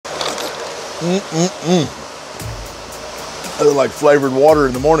I look like flavored water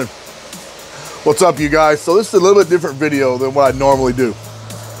in the morning. What's up, you guys? So this is a little bit different video than what I normally do.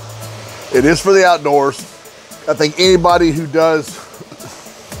 It is for the outdoors. I think anybody who does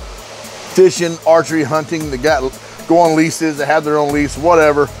fishing, archery, hunting, they go on leases, they have their own lease,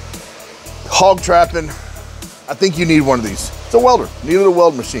 whatever, hog trapping, I think you need one of these. It's a welder. You need a little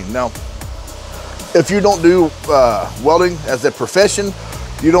weld machine. Now, if you don't do welding as a profession,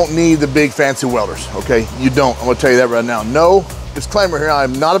 you don't need the big fancy welders, okay? You don't, I'm gonna tell you that right now. No, disclaimer here,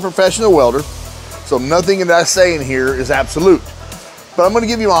 I'm not a professional welder, so nothing that I say in here is absolute. But I'm gonna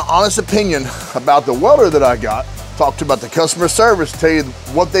give you my honest opinion about the welder that I got, talk to you about the customer service, tell you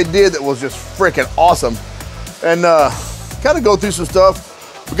what they did that was just freaking awesome, and kind of go through some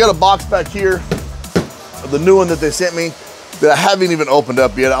stuff. We got a box back here of the new one that they sent me that I haven't even opened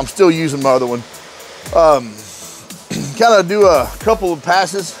up yet. I'm still using my other one. Kind of do a couple of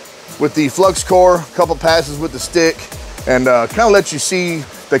passes with the flux core, a couple passes with the stick, and kind of let you see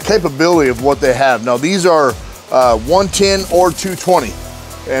the capability of what they have. Now these are 110 or 220.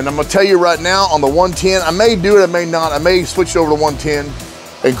 And I'm gonna tell you right now, on the 110, I may do it, I may not. I may switch over to 110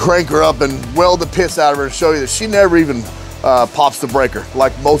 and crank her up and weld the piss out of her and show you that she never even pops the breaker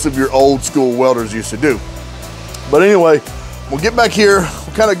like most of your old school welders used to do. But anyway, we'll get back here,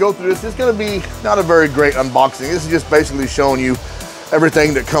 we'll kind of go through this. It's gonna be not a very great unboxing. This is just basically showing you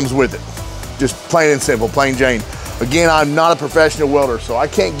everything that comes with it. Just plain and simple, plain Jane. Again, I'm not a professional welder, so I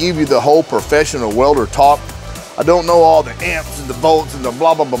can't give you the whole professional welder talk. I don't know all the amps and the volts and the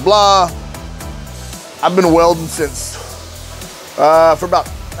blah, blah, blah, blah. I've been welding since, for about,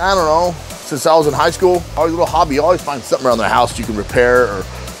 I don't know, since I was in high school. Always a little hobby, you always find something around the house you can repair, or,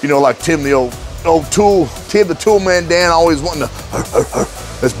 you know, like Tim, the old Tim the tool man, Dan, always wanting to,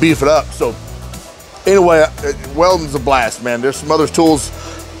 let's beef it up. So anyway, welding's a blast, man. There's some other tools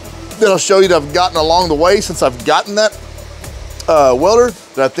that I'll show you that I've gotten along the way since I've gotten that welder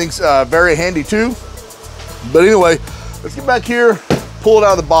that I think's very handy too. But anyway, let's get back here, pull it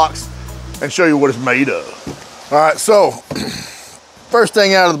out of the box, and show you what it's made of. All right, so first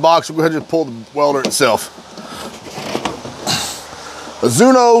thing out of the box, we'll go ahead and just pull the welder itself.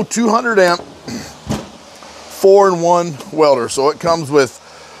 AZZUNO 200 amp 4-in-1 welder. So it comes with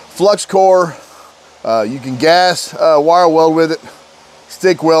flux core, you can gas wire weld with it,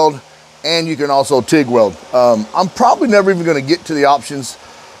 stick weld, and you can also TIG weld. I'm probably never even gonna get to the options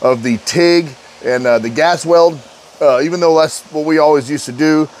of the TIG and the gas weld, even though that's what we always used to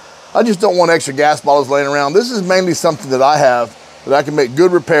do. I just don't want extra gas bottles laying around. This is mainly something that I have that I can make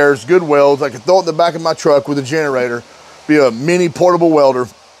good repairs, good welds. I can throw it in the back of my truck with a generator, be a mini portable welder,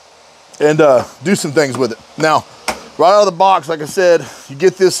 and do some things with it. Now, right out of the box, like I said, you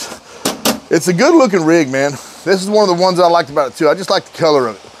get this. It's a good looking rig, man. This is one of the ones I liked about it too. I just like the color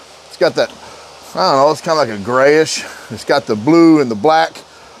of it. It's got that, I don't know, it's kind of like a grayish. It's got the blue and the black.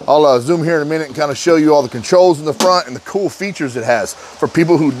 I'll zoom here in a minute and kind of show you all the controls in the front and the cool features it has for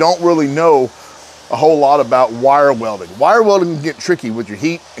people who don't really know a whole lot about wire welding. Wire welding can get tricky with your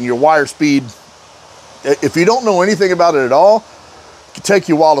heat and your wire speed. If you don't know anything about it at all, it can take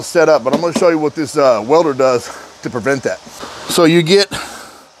you a while to set up, but I'm gonna show you what this welder does to prevent that. So you get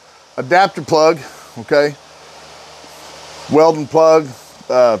adapter plug, okay? Welding plug,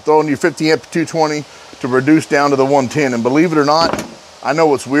 throwing your 50 amp 220 to reduce down to the 110. And believe it or not, I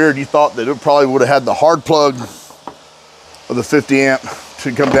know it's weird. You thought that it probably would have had the hard plug of the 50 amp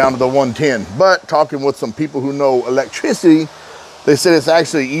to come down to the 110. But talking with some people who know electricity, they said it's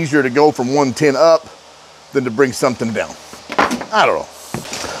actually easier to go from 110 up than to bring something down. I don't know.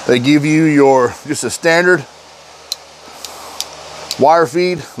 They give you your, just a standard wire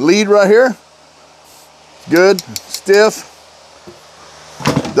feed lead right here. Good, stiff,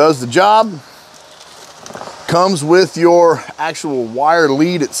 does the job. Comes with your actual wire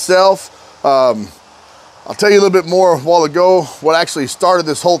lead itself. I'll tell you a little bit more a while ago what actually started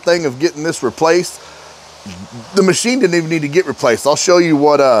this whole thing of getting this replaced. The machine didn't even need to get replaced. I'll show you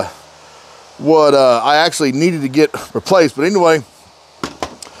what I actually needed to get replaced. But anyway,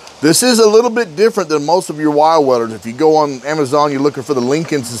 this is a little bit different than most of your wire welders. If you go on Amazon, you're looking for the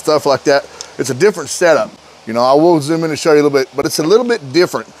Lincolns and stuff like that, it's a different setup. You know, I will zoom in and show you a little bit, but it's a little bit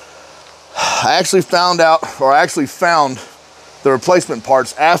different. I actually found the replacement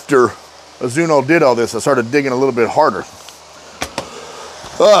parts after AZZUNO did all this. I started digging a little bit harder.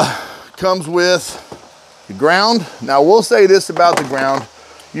 Comes with the ground. Now, we'll say this about the ground.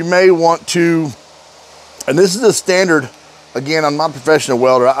 You may want to, and this is a standard, again, I'm not a professional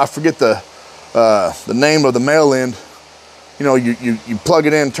welder. I forget the name of the male end. You know, you plug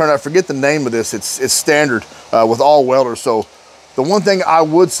it in, turn out, forget the name of this. It's standard with all welders. So The one thing I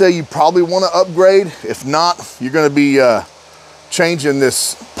would say you probably want to upgrade, if not, you're going to be changing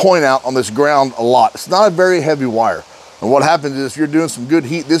this point out on this ground a lot. It's not a very heavy wire. And what happens is if you're doing some good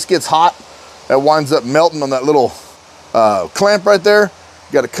heat, this gets hot, that winds up melting on that little clamp right there.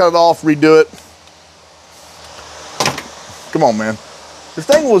 You got to cut it off, redo it. Come on, man. This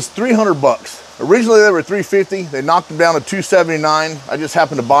thing was 300 bucks. Originally they were 350. They knocked them down to 279. I just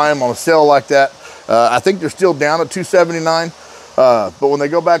happened to buy them on a sale like that. I think they're still down at 279. But when they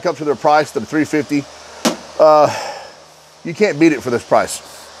go back up to their price, to the 350, you can't beat it for this price.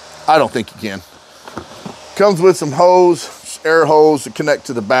 I don't think you can. Comes with some hose, air hose to connect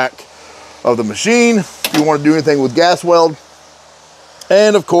to the back of the machine if you want to do anything with gas weld.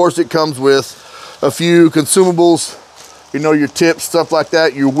 And of course it comes with a few consumables, you know, your tips, stuff like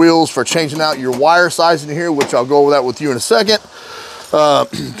that, your wheels for changing out your wire size in here, which I'll go over that with you in a second.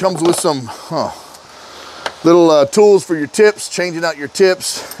 Comes with some little tools for your tips, changing out your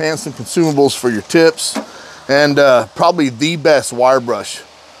tips, and some consumables for your tips. And probably the best wire brush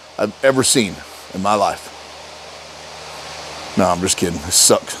I've ever seen in my life. No, I'm just kidding, it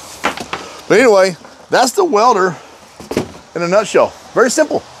sucks. But anyway, that's the welder in a nutshell. Very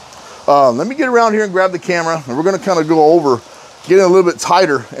simple. Let me get around here and grab the camera, and we're gonna kind of go over, getting a little bit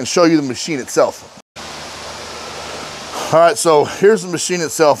tighter and show you the machine itself. All right, so here's the machine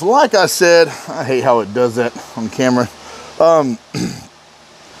itself. Like I said, I hate how it does that on camera.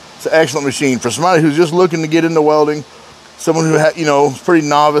 It's an excellent machine for somebody who's just looking to get into welding, someone who you know, is pretty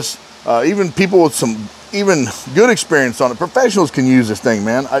novice, even people with some even good experience on it. Professionals can use this thing,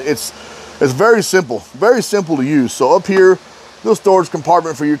 man. It's very simple to use. So up here, little storage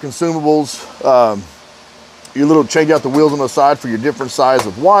compartment for your consumables, your little change out the wheels on the side for your different size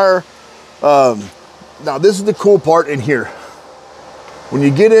of wire. Now this is the cool part in here. When you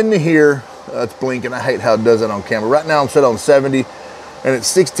get into here, it's blinking. I hate how it does that on camera. Right now I'm set on 70 and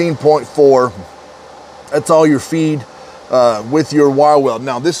it's 16.4. That's all your feed with your wire weld.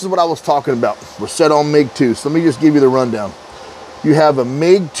 Now this is what I was talking about. We're set on MIG-2. So let me just give you the rundown. You have a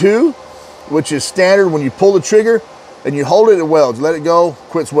MIG-2, which is standard. When you pull the trigger and you hold it, it welds. Let it go,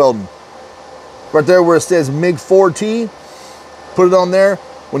 quits welding. Right there where it says MIG-4T, put it on there.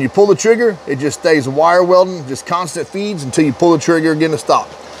 When you pull the trigger, it just stays wire welding, just constant feeds until you pull the trigger again to stop.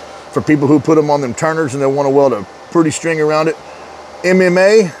 For people who put them on them turners and they want to weld a pretty string around it.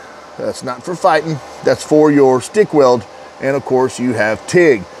 MMA, that's not for fighting, that's for your stick weld. And of course you have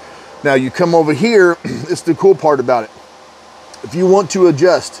TIG. Now you come over here, it's the cool part about it. If you want to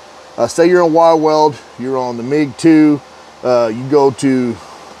adjust, say you're on wire weld, you're on the MIG-2, you go to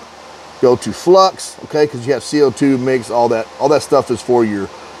flux, okay, because you have CO2 mix, all that stuff is for your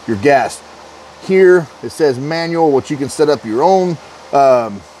gas. Here it says manual, which you can set up your own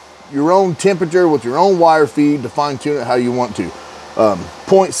temperature with your own wire feed to fine tune it how you want to.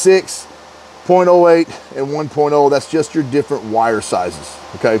 0.6, 0.08, and 1.0. That's just your different wire sizes.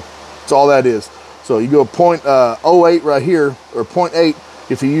 Okay, that's all that is. So you go 0.08 right here, or 0.8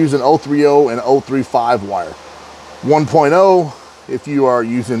 if you use an 030 and 035 wire. 1.0 if you are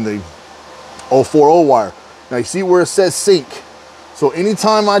using the 040 wire. Now you see where it says sync. So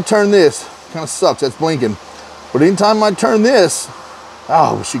anytime I turn this, kind of sucks, that's blinking. But anytime I turn this,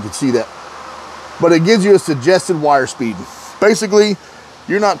 oh, I wish you could see that. But it gives you a suggested wire speed. Basically,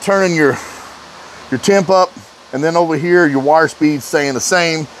 you're not turning your temp up, and then over here, your wire speed's staying the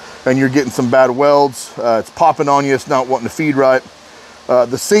same, and you're getting some bad welds. It's popping on you, it's not wanting to feed right.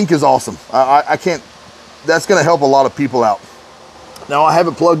 The sync is awesome. I can't, that's gonna help a lot of people out. Now I have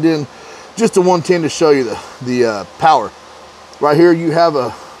it plugged in just to 110 to show you the power. Right here you have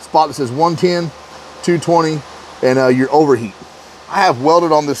a spot that says 110, 220, and your overheat. I have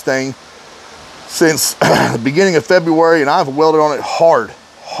welded on this thing since the beginning of February, and I've welded on it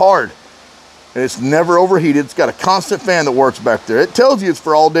hard. And it's never overheated. It's got a constant fan that works back there. It tells you it's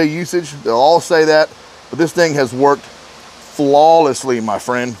for all day usage. They'll all say that, but this thing has worked flawlessly, my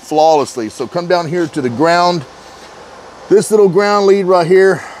friend, flawlessly. So come down here to the ground. This little ground lead right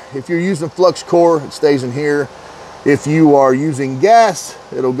here, if you're using flux core, it stays in here. If you are using gas,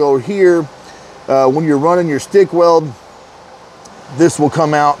 it'll go here. When you're running your stick weld, this will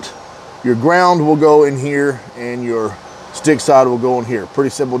come out. Your ground will go in here, and your stick side will go in here. Pretty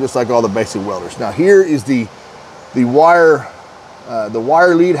simple, just like all the basic welders. Now here is the wire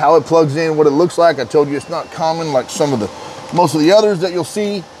lead, how it plugs in, what it looks like. I told you it's not common like most of the others that you'll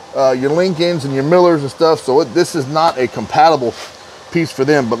see, your Lincolns and your Millers and stuff. So this is not a compatible piece for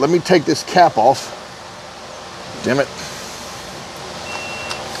them. But let me take this cap off. Damn it.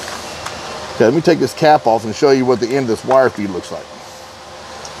 Okay, let me take this cap off and show you what the end of this wire feed looks like.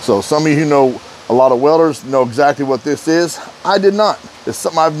 So some of you who know a lot of welders know exactly what this is. I did not. It's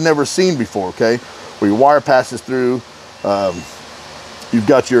something I've never seen before, okay? Where your wire passes through. You've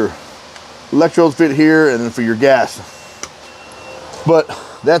got your electrodes fit here, and then for your gas. But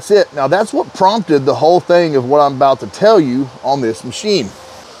that's it. Now that's what prompted the whole thing of what I'm about to tell you on this machine.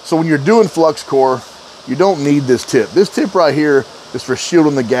 So when you're doing flux core, you don't need this tip. This tip right here is for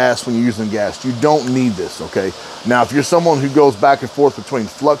shielding the gas when you're using gas. You don't need this, okay? Now, if you're someone who goes back and forth between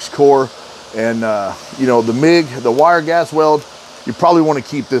flux core and you know, the MIG, the wire gas weld, you probably want to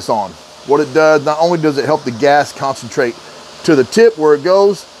keep this on. What it does, not only does it help the gas concentrate to the tip where it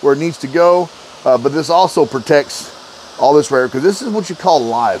goes, where it needs to go, but this also protects all this right here, because this is what you call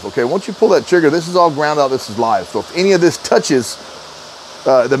live, okay? Once you pull that trigger, this is all ground out, this is live. So if any of this touches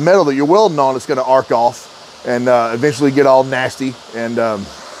the metal that you're welding on, it's gonna arc off and eventually get all nasty. And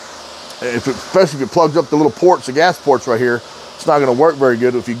especially if it plugs up the little ports, the gas ports right here, it's not gonna work very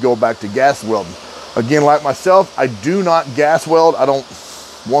good if you go back to gas welding. Again, like myself, I do not gas weld. I don't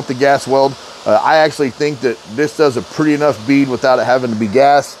want the gas weld. I actually think that this does a pretty enough bead without it having to be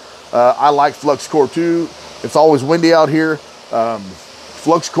gas. I like flux core too. It's always windy out here.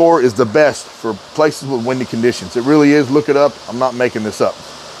 Flux core is the best for places with windy conditions. It really is. Look it up. I'm not making this up.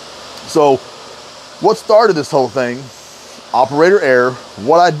 So what started this whole thing? Operator error.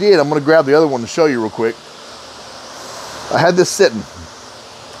 What I did, I'm going to grab the other one to show you real quick. I had this sitting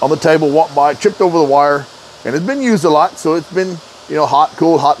on the table, walked by, tripped over the wire, and it's been used a lot, so it's been, you know, hot and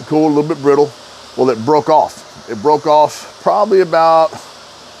cool, a little bit brittle. Well, it broke off. It broke off probably about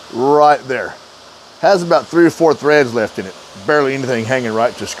right there. Has about 3 or 4 threads left in it. Barely anything hanging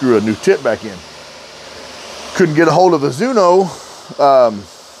right to screw a new tip back in. Couldn't get a hold of AZZUNO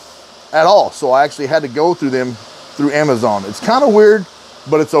at all, so I actually had to go through them through Amazon. It's kind of weird,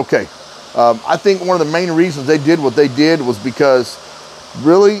 but it's okay. I think one of the main reasons they did what they did was because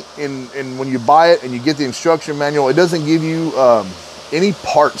really, when you buy it and you get the instruction manual, it doesn't give you any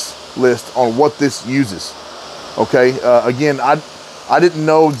parts list on what this uses. Okay, again, I didn't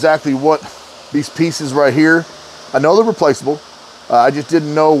know exactly what these pieces right here, I know they're replaceable. I just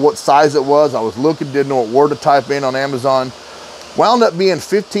didn't know what size it was. I was looking, didn't know what word to type in on Amazon. Wound up being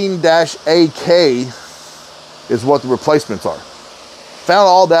 15-AK is what the replacements are. Found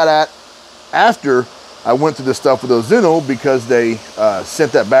all that after I went through this stuff with AZZUNO, because they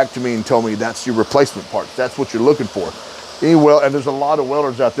sent that back to me and told me that's your replacement parts. That's what you're looking for. Anyway, and there's a lot of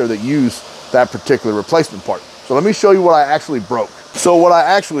welders out there that use that particular replacement part. So let me show you what I actually broke. So what I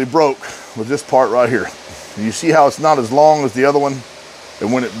actually broke was this part right here. You see how it's not as long as the other one?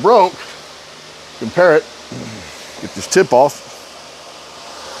 And when it broke, compare it, get this tip off.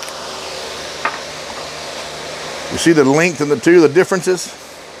 You see the length in the two, the differences?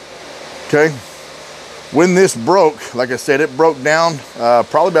 Okay. When this broke, like I said, it broke down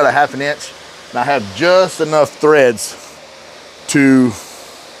probably about a ½ inch. And I have just enough threads to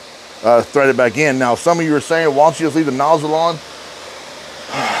thread it back in. Now, some of you are saying, why don't you just leave the nozzle on?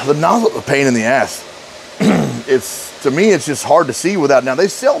 The nozzle is a pain in the ass. To me, it's just hard to see without. Now, they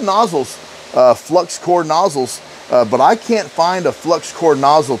sell nozzles, flux core nozzles, but I can't find a flux core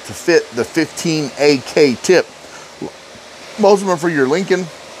nozzle to fit the 15AK tip. Most of them are for your Lincoln,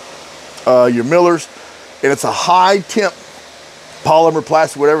 your Millers, and it's a high temp polymer,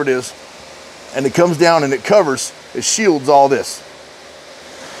 plastic, whatever it is, and it comes down and it covers, it shields all this.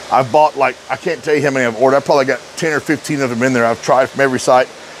 I've bought, like, I can't tell you how many I've ordered. I probably got 10 or 15 of them in there. I've tried from every site,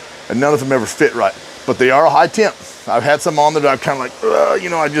 and none of them ever fit right. But they are a high temp. I've had some on that I'm kind of like, you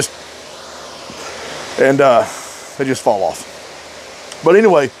know, they just fall off. But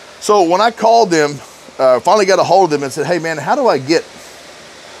anyway, so when I called them, finally got a hold of them and said, hey man, how do I get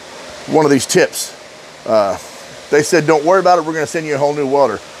one of these tips? They said, don't worry about it. We're going to send you a whole new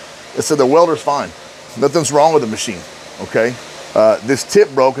welder. They said the welder's fine. Nothing's wrong with the machine. Okay. This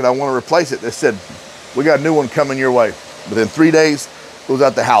tip broke and I want to replace it. They said, we got a new one coming your way. Within 3 days, it was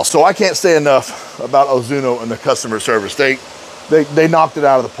at the house. So I can't say enough about AZZUNO and the customer service. They knocked it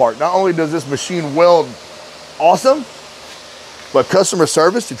out of the park. Not only does this machine weld awesome, but customer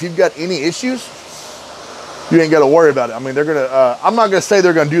service, if you've got any issues, you ain't got to worry about it. I mean, they're going to, I'm not going to say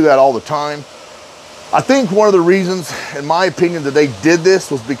they're going to do that all the time. I think one of the reasons, in my opinion, that they did this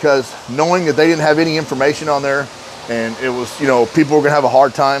was because knowing that they didn't have any information on there, and it was, you know, people were going to have a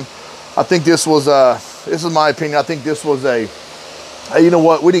hard time. I think this was, this is my opinion. I think this was a, hey, you know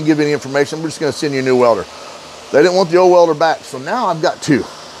what? We didn't give any information. We're just going to send you a new welder. They didn't want the old welder back. So now I've got two.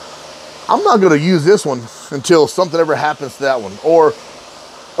 I'm not going to use this one until something ever happens to that one. Or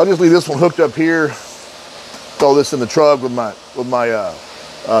I'll just leave this one hooked up here, throw this in the truck with my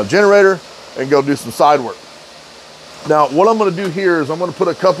generator, and go do some side work. Now, what I'm going to do here is I'm going to put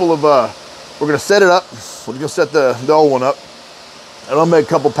a couple of, we're going to set it up. We're going to set the old one up. And I'll make a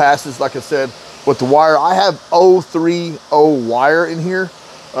couple passes, like I said, with the wire. I have 030 wire in here.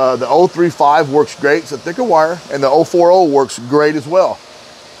 The 035 works great, it's a thicker wire, and the 040 works great as well.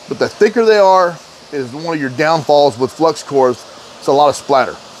 But the thicker they are is one of your downfalls with flux cores. It's a lot of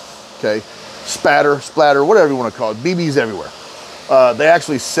splatter, okay? Spatter, splatter, whatever you want to call it. BBs everywhere. They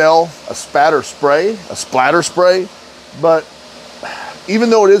actually sell a splatter spray, but even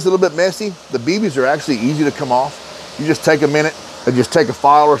though it is a little bit messy, the BBs are actually easy to come off. You just take a minute and just take a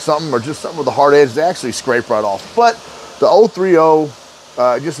file or something, or just something with a hard edge, they actually scrape right off. But the 030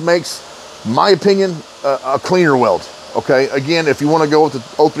 just makes, in my opinion, a cleaner weld, okay? Again, if you want to go with the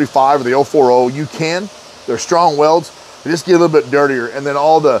 035 or the 040, you can. They're strong welds. They just get a little bit dirtier, and then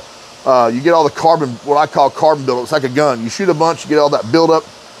all the you get all the carbon, what I call carbon buildup. It's like a gun. You shoot a bunch, you get all that buildup.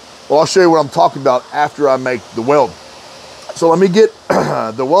 Well, I'll show you what I'm talking about after I make the weld. So let me get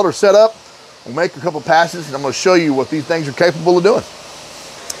the welder set up. We'll make a couple passes, and I'm going to show you what these things are capable of doing.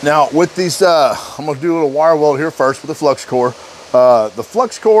 Now, with these, I'm going to do a little wire weld here first with the flux core. The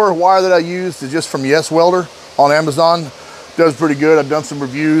flux core wire that I used is just from Yes Welder on Amazon. Does pretty good. I've done some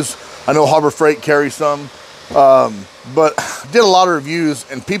reviews. I know Harbor Freight carries some. But did a lot of reviews,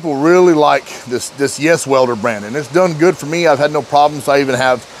 and people really like this Yes Welder brand, and it's done good for me. I've had no problems. I even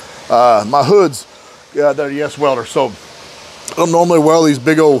have my hoods that are Yes Welder. So I don't normally wear these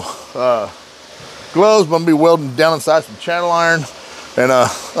big old gloves, but I'm gonna be welding down inside some channel iron, and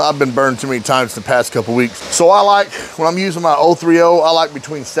I've been burned too many times in the past couple weeks. So I like, when I'm using my 030, I like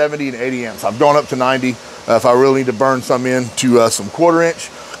between 70 and 80 amps. I've gone up to 90 if I really need to burn some into some 1/4 inch.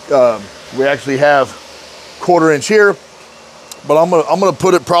 We actually have 1/4 inch here, but I'm gonna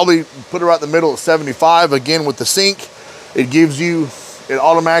put it right in the middle at 75. Again, with the sync, it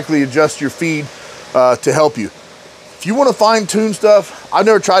automatically adjusts your feed to help you. If you want to fine tune stuff, I've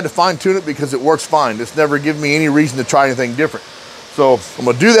never tried to fine tune it because it works fine. It's never given me any reason to try anything different. So I'm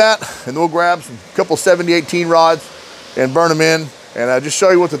gonna do that, and then we'll grab a couple 70-18 rods and burn them in, and just show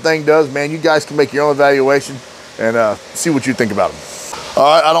you what the thing does. Man, you guys can make your own evaluation and see what you think about them. All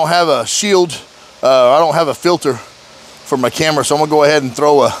right, I don't have a shield. I don't have a filter for my camera, so I'm gonna go ahead and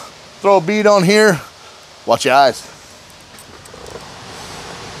throw a bead on here. Watch your eyes.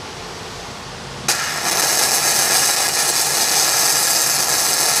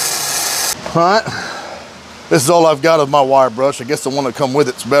 All right, this is all I've got of my wire brush. I guess the one that come with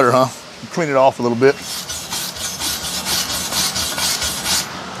it's better, huh? Clean it off a little bit.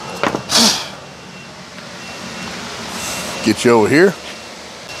 Get you over here.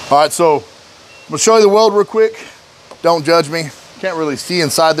 All right, so I'm gonna show you the weld real quick. Don't judge me. Can't really see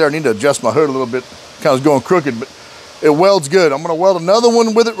inside there. I need to adjust my hood a little bit. Kind of going crooked, but it welds good. I'm gonna weld another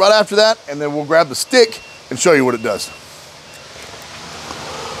one with it right after that, and then we'll grab the stick and show you what it does.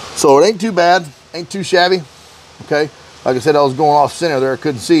 So it ain't too bad, ain't too shabby, okay? Like I said, I was going off center there, I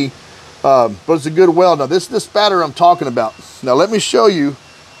couldn't see, but it's a good weld. Now this is the spatter I'm talking about. Now let me show you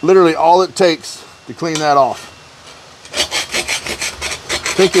literally all it takes to clean that off.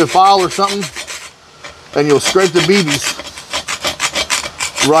 Take your file or something, and you'll scrape the BBs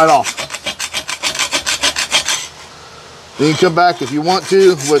right off. Then you can come back if you want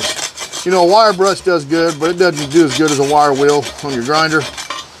to, which, you know, a wire brush does good, but it doesn't do as good as a wire wheel on your grinder.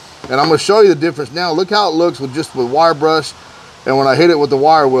 And I'm gonna show you the difference now. Look how it looks with wire brush, and when I hit it with the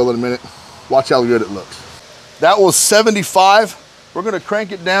wire wheel in a minute, watch how good it looks. That was 75. We're gonna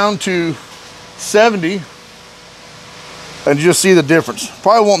crank it down to 70, and you just see the difference.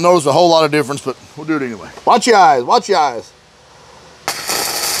 Probably won't notice a whole lot of difference, but we'll do it anyway. Watch your eyes, watch your eyes.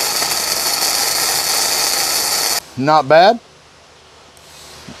 Not bad.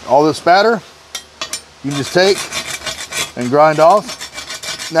 All this spatter, you can just take and grind off.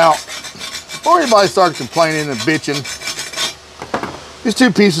 Now, before anybody started complaining and bitching, these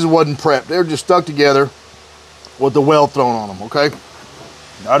two pieces wasn't prepped. They were just stuck together with the weld thrown on them, okay?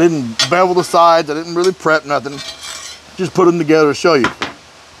 I didn't bevel the sides. I didn't really prep nothing. Just put them together to show you.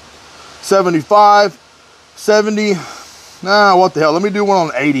 75, 70, nah, what the hell? Let me do one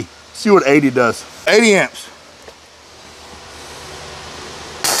on 80. See what 80 does. 80 amps.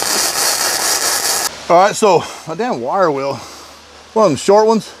 All right, so my damn wire wheel, one of them short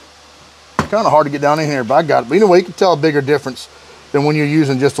ones, kind of hard to get down in here, but I got it. But anyway, you can tell a bigger difference than when you're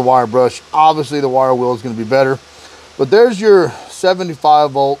using just a wire brush. Obviously, the wire wheel is going to be better. But there's your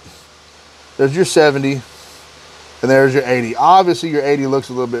 75 volt, there's your 70, and there's your 80. Obviously, your 80 looks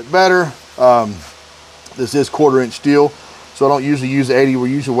a little bit better. This is 1/4 inch steel, so I don't usually use 80. We're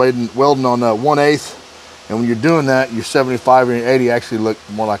usually welding on 1/8. And when you're doing that, your 75 and your 80 actually look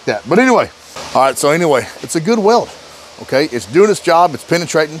more like that. But anyway, all right, so anyway, it's a good weld. Okay, it's doing its job, it's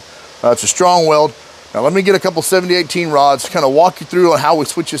penetrating, it's a strong weld. Now let me get a couple 70-18 rods, kind of walk you through on how we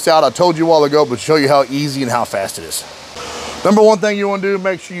switch this out. I told you a while ago, but show you how easy and how fast it is. Number one thing you want to do,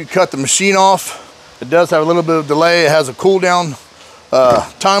 make sure you cut the machine off. It does have a little bit of delay. It has a cool down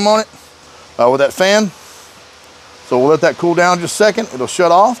time on it with that fan. So we'll let that cool down just a second. It'll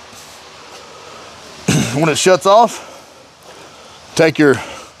shut off. When it shuts off, take your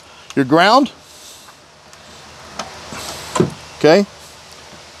ground. Okay,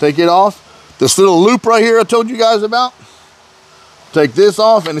 take it off. This little loop right here I told you guys about, take this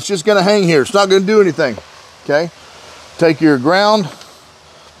off and it's just gonna hang here. It's not gonna do anything, okay? Take your ground,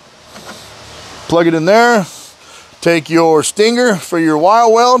 plug it in there. Take your stinger for your wire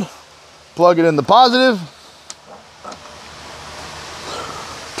weld, plug it in the positive.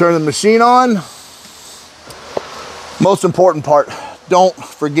 Turn the machine on. Most important part, don't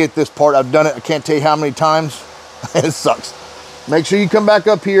forget this part. I've done it, I can't tell you how many times. It sucks. Make sure you come back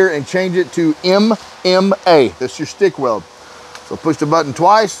up here and change it to MMA. That's your stick weld. So push the button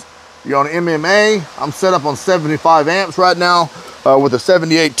twice. You're on MMA. I'm set up on 75 amps right now with the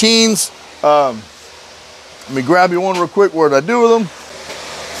 70-18s. Let me grab you one real quick. What did I do with them?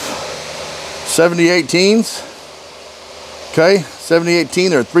 70-18s. Okay, 70-18.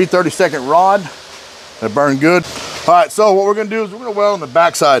 They're a 3/32 rod. They burn good. All right, so what we're gonna do is we're gonna weld on the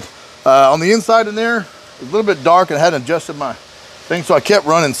backside. On the inside in there, it's a little bit dark and I hadn't adjusted my thing, so I kept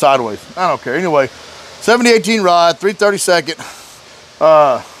running sideways. I don't care. Anyway, 70-18 rod, 3/32.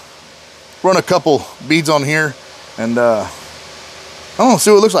 Run a couple beads on here and I don't know,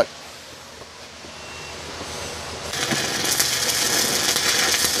 see what it looks like.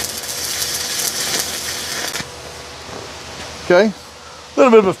 Okay, a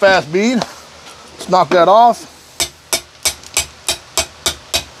little bit of a fast bead. Let's knock that off.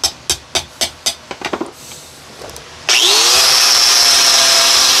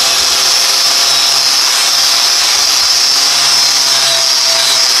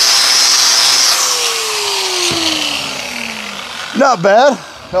 Not bad.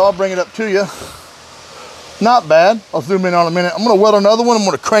 Hell, I'll bring it up to you. Not bad. I'll zoom in on a minute. I'm gonna weld another one. I'm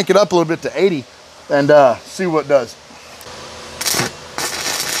gonna crank it up a little bit to 80 and see what it does.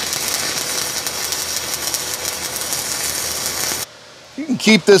 You can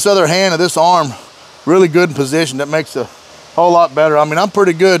keep this other hand of this arm really good in position. That makes a whole lot better. I mean, I'm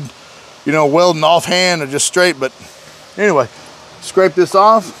pretty good, you know, welding offhand or just straight, but anyway, scrape this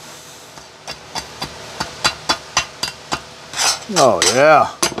off. Oh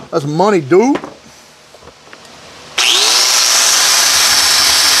yeah, that's money, dude.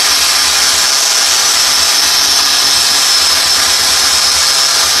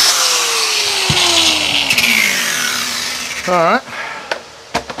 All right,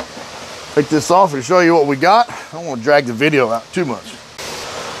 take this off and show you what we got. I don't want to drag the video out too much.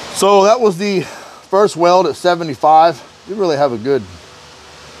 So that was the first weld at 75. You really have a good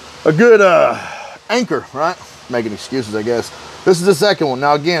anchor, right? Making excuses, I guess. This is the second one.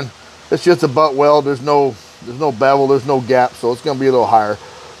 Now again, it's just a butt weld. There's no bevel, there's no gap, so it's gonna be a little higher.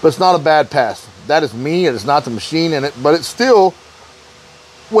 But it's not a bad pass. That is me, and it's not the machine in it, but it still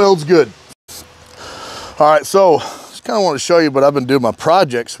welds good. All right, so just kind of want to show you, but I've been doing my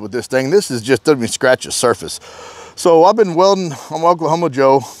projects with this thing. This is just doesn't even scratch the surface. So I've been welding on Oklahoma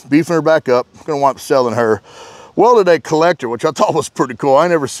Joe, beefing her back up. I'm gonna wind up selling her. Welded a collector, which I thought was pretty cool. I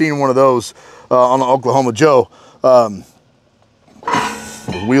never seen one of those on the Oklahoma Joe.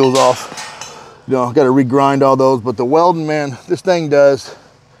 Wheels off, you know, got to regrind all those, but the welding, man, this thing does,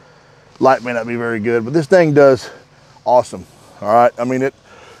 light may not be very good, but this thing does awesome. All right, I mean, of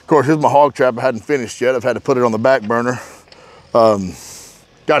course, here's my hog trap. I hadn't finished yet. I've had to put it on the back burner.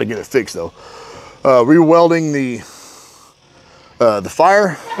 Got to get it fixed though. Re-welding the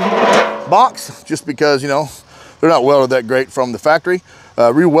fire box, just because, you know, they're not welded that great from the factory.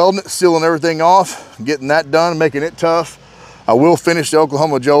 Re-welding it, sealing everything off, getting that done, making it tough. I will finish the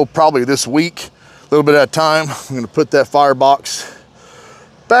Oklahoma Joe probably this week, a little bit at a time. I'm gonna put that firebox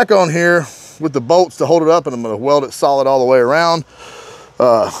back on here with the bolts to hold it up, and I'm gonna weld it solid all the way around.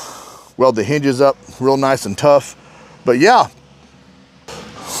 Weld the hinges up real nice and tough. But yeah,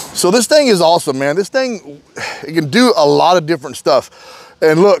 so this thing is awesome, man. This thing, it can do a lot of different stuff.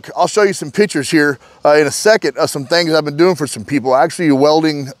 And look, I'll show you some pictures here in a second of some things I've been doing for some people. Actually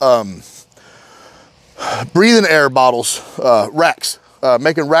welding breathing air bottles, racks,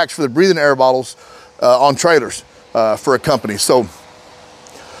 making racks for the breathing air bottles on trailers for a company. So,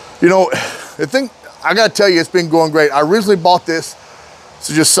 you know, the thing, I gotta tell you, it's been going great. I originally bought this,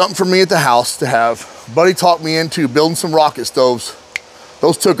 so just something for me at the house to have. Buddy talked me into building some rocket stoves.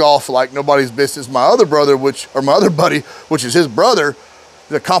 Those took off like nobody's business. My other brother, my other buddy, which is his brother,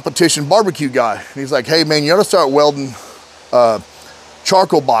 He's a competition barbecue guy. And he's like, hey man, you ought to start welding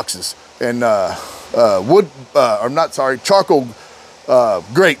charcoal boxes and charcoal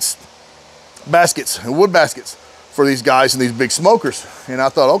grates, baskets and wood baskets for these guys and these big smokers. And I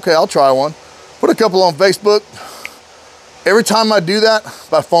thought, okay, I'll try one. Put a couple on Facebook. Every time I do that,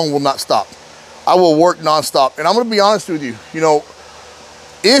 my phone will not stop. I will work nonstop. And I'm gonna be honest with you, you know,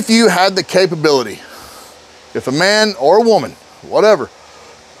 if you had the capability, if a man or a woman, whatever,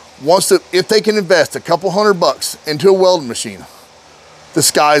 wants to, if they can invest a couple $100 into a welding machine, the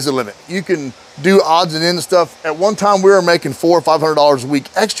sky's the limit. You can do odds and ends stuff. At one time, we were making $400 or $500 a week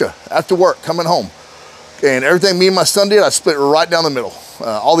extra after work, coming home. And everything me and my son did, I split it right down the middle.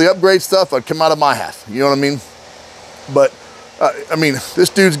 All the upgrade stuff, I'd come out of my half. You know what I mean? But I mean,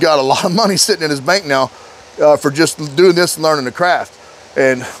 this dude's got a lot of money sitting in his bank now for just doing this and learning the craft.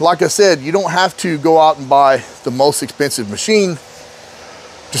 And like I said, you don't have to go out and buy the most expensive machine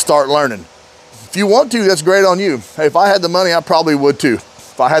to start learning. If you want to, that's great on you. Hey, if I had the money, I probably would too,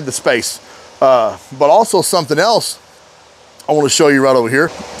 if I had the space. But also something else I want to show you right over here.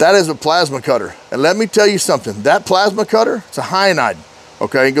 That is a plasma cutter. And let me tell you something, that plasma cutter, it's a high-anide,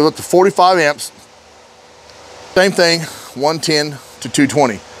 okay? It goes up to 45 amps. Same thing, 110 to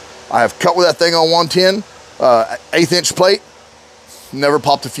 220. I have cut with that thing on 110, 1/8 inch plate, never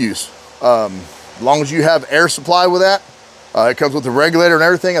popped a fuse. As long as you have air supply with that, it comes with the regulator and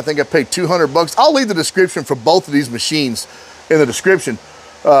everything. I think I paid $200. I'll leave the description for both of these machines in the description.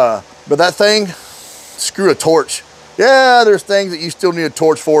 But that thing, screw a torch. Yeah, there's things that you still need a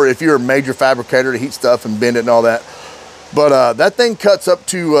torch for if you're a major fabricator to heat stuff and bend it and all that. But that thing cuts up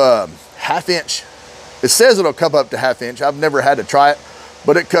to 1/2 inch. It says it'll cut up to 1/2 inch. I've never had to try it,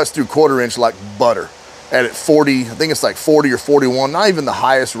 but it cuts through 1/4 inch like butter. At 40, I think it's like 40 or 41, not even the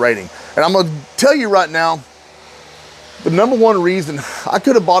highest rating. And I'm gonna tell you right now, the #1 reason I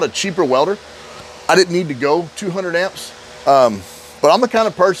could have bought a cheaper welder. I didn't need to go 200 amps. But I'm the kind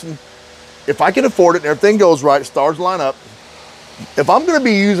of person, if I can afford it and everything goes right, stars line up, if I'm gonna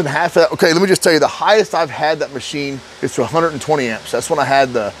be using half of that, okay, let me just tell you, the highest I've had that machine is to 120 amps. That's when I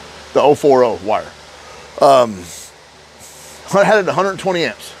had the 040 wire. I had it at 120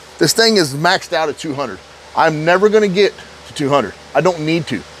 amps. This thing is maxed out at 200. I'm never gonna get to 200. I don't need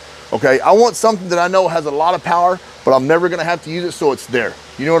to, okay? I want something that I know has a lot of power, but I'm never gonna have to use it, so it's there.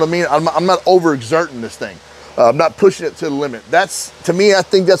 You know what I mean? I'm not overexerting this thing. I'm not pushing it to the limit. That's, to me, I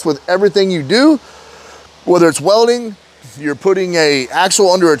think that's with everything you do, whether it's welding, you're putting a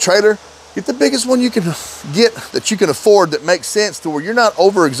axle under a trailer, get the biggest one you can get that you can afford that makes sense to where you're not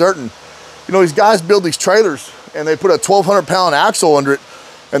overexerting. You know, these guys build these trailers and they put a 1,200 pound axle under it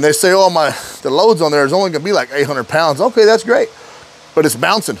and they say, oh, the loads on there is only gonna be like 800 pounds. Okay, that's great, but it's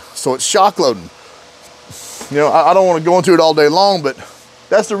bouncing, so it's shock loading. You know, I don't wanna go into it all day long, but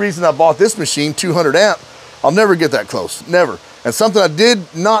that's the reason I bought this machine, 200 amp. I'll never get that close, never. And something I did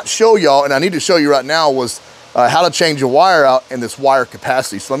not show y'all, and I need to show you right now, was how to change a wire out in this wire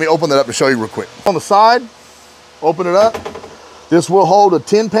capacity. So let me open that up and show you real quick. On the side, open it up. This will hold a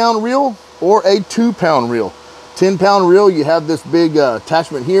 10-pound reel or a 2-pound reel. 10-pound reel, you have this big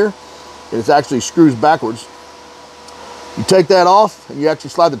attachment here, and it actually screws backwards. You take that off, and you actually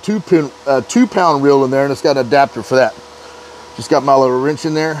slide the 2-pound reel in there, and it's got an adapter for that. Just got my little wrench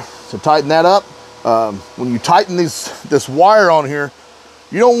in there to tighten that up. When you tighten this wire on here,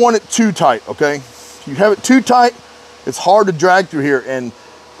 you don't want it too tight, okay? If you have it too tight, it's hard to drag through here, and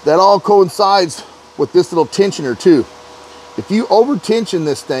that all coincides with this little tensioner too. If you over tension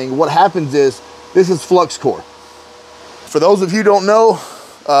this thing, what happens is, this is flux core. For those of you who don't know,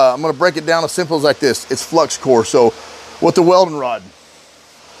 I'm gonna break it down as simple as like this. It's flux core. So with the welding rod,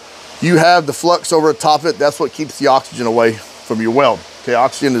 you have the flux over the top of it. That's what keeps the oxygen away from your weld. Okay,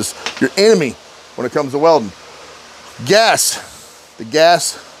 oxygen is your enemy when it comes to welding. Gas, the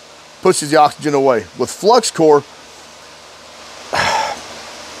gas pushes the oxygen away. With flux core,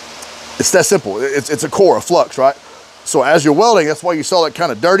 it's that simple. It's a core, a flux, right? So as you're welding, that's why you saw it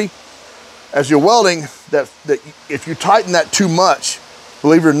kind of dirty. As you're welding, that if you tighten that too much,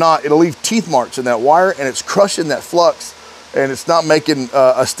 believe it or not, it'll leave teeth marks in that wire, and it's crushing that flux, and it's not making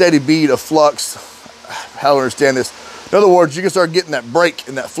a steady bead of flux. How do I understand this? In other words, you can start getting that break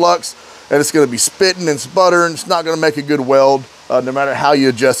in that flux, and it's gonna be spitting and sputtering. It's not gonna make a good weld, no matter how you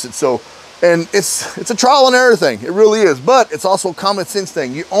adjust it. So, and it's a trial and error thing. It really is, but it's also a common sense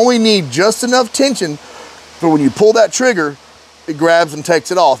thing. You only need just enough tension for when you pull that trigger, it grabs and takes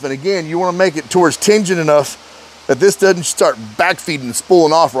it off. And again, you wanna make it towards tension enough that this doesn't start backfeeding and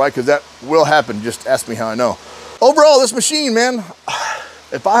spooling off, right? Because that will happen. Just ask me how I know. Overall, this machine, man,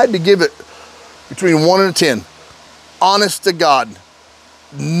 if I had to give it between 1 and a 10, honest to God,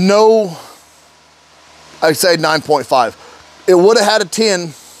 no, I'd say 9.5. It would have had a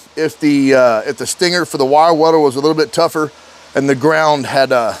 10 if the stinger for the wire welder was a little bit tougher and the ground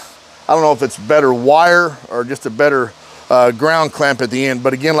had I don't know if it's better wire or just a better ground clamp at the end.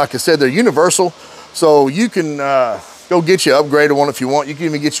 But again, like I said, they're universal, so you can go get you an upgraded one if you want. You can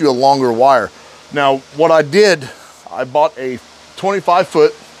even get you a longer wire. Now, what I did, I bought a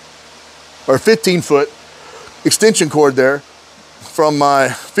 25-foot or 15-foot extension cord there from my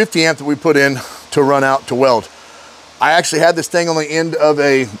 50 amp that we put in to run out to weld. I actually had this thing on the end of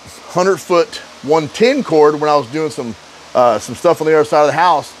a 100-foot 110 cord when I was doing some stuff on the other side of the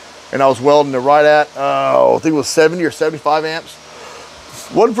house, and I was welding it right at, I think it was 70 or 75 amps.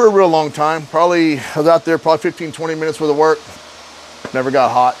 Wasn't for a real long time. Probably, I was out there probably 15, 20 minutes worth of work. Never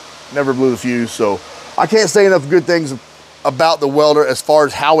got hot, never blew the fuse. So I can't say enough good things about the welder as far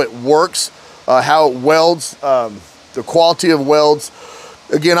as how it works, how it welds, the quality of welds.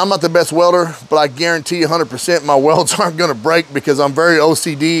 Again, I'm not the best welder, but I guarantee you 100% my welds aren't gonna break because I'm very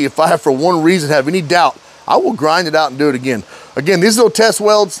OCD. If I have for one reason have any doubt, I will grind it out and do it again. Again, these little test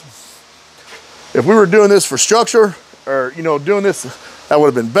welds, if we were doing this for structure or, you know, doing this, that would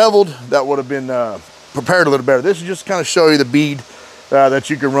have been beveled, that would have been prepared a little better. This is just kind of show you the bead that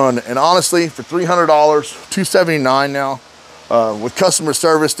you can run. And honestly, for $300, $279 now, with customer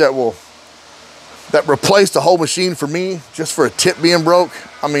service that replaced the whole machine for me just for a tip being broke.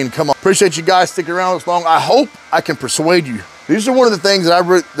 I mean, come on. Appreciate you guys sticking around this long. I hope I can persuade you. These are one of the things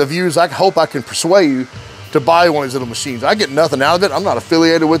that the views, I hope I can persuade you to buy one of these little machines. I get nothing out of it. I'm not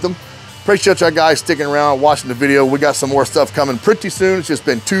affiliated with them. Appreciate y'all guys sticking around, watching the video. We got some more stuff coming pretty soon. It's just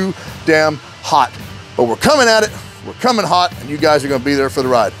been too damn hot. But we're coming at it. We're coming hot, and you guys are gonna be there for the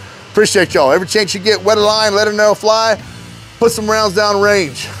ride. Appreciate y'all. Every chance you get, wet a line, let her know, fly, put some rounds down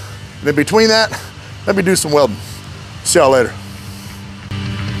range. And then between that, let me do some welding. See y'all later.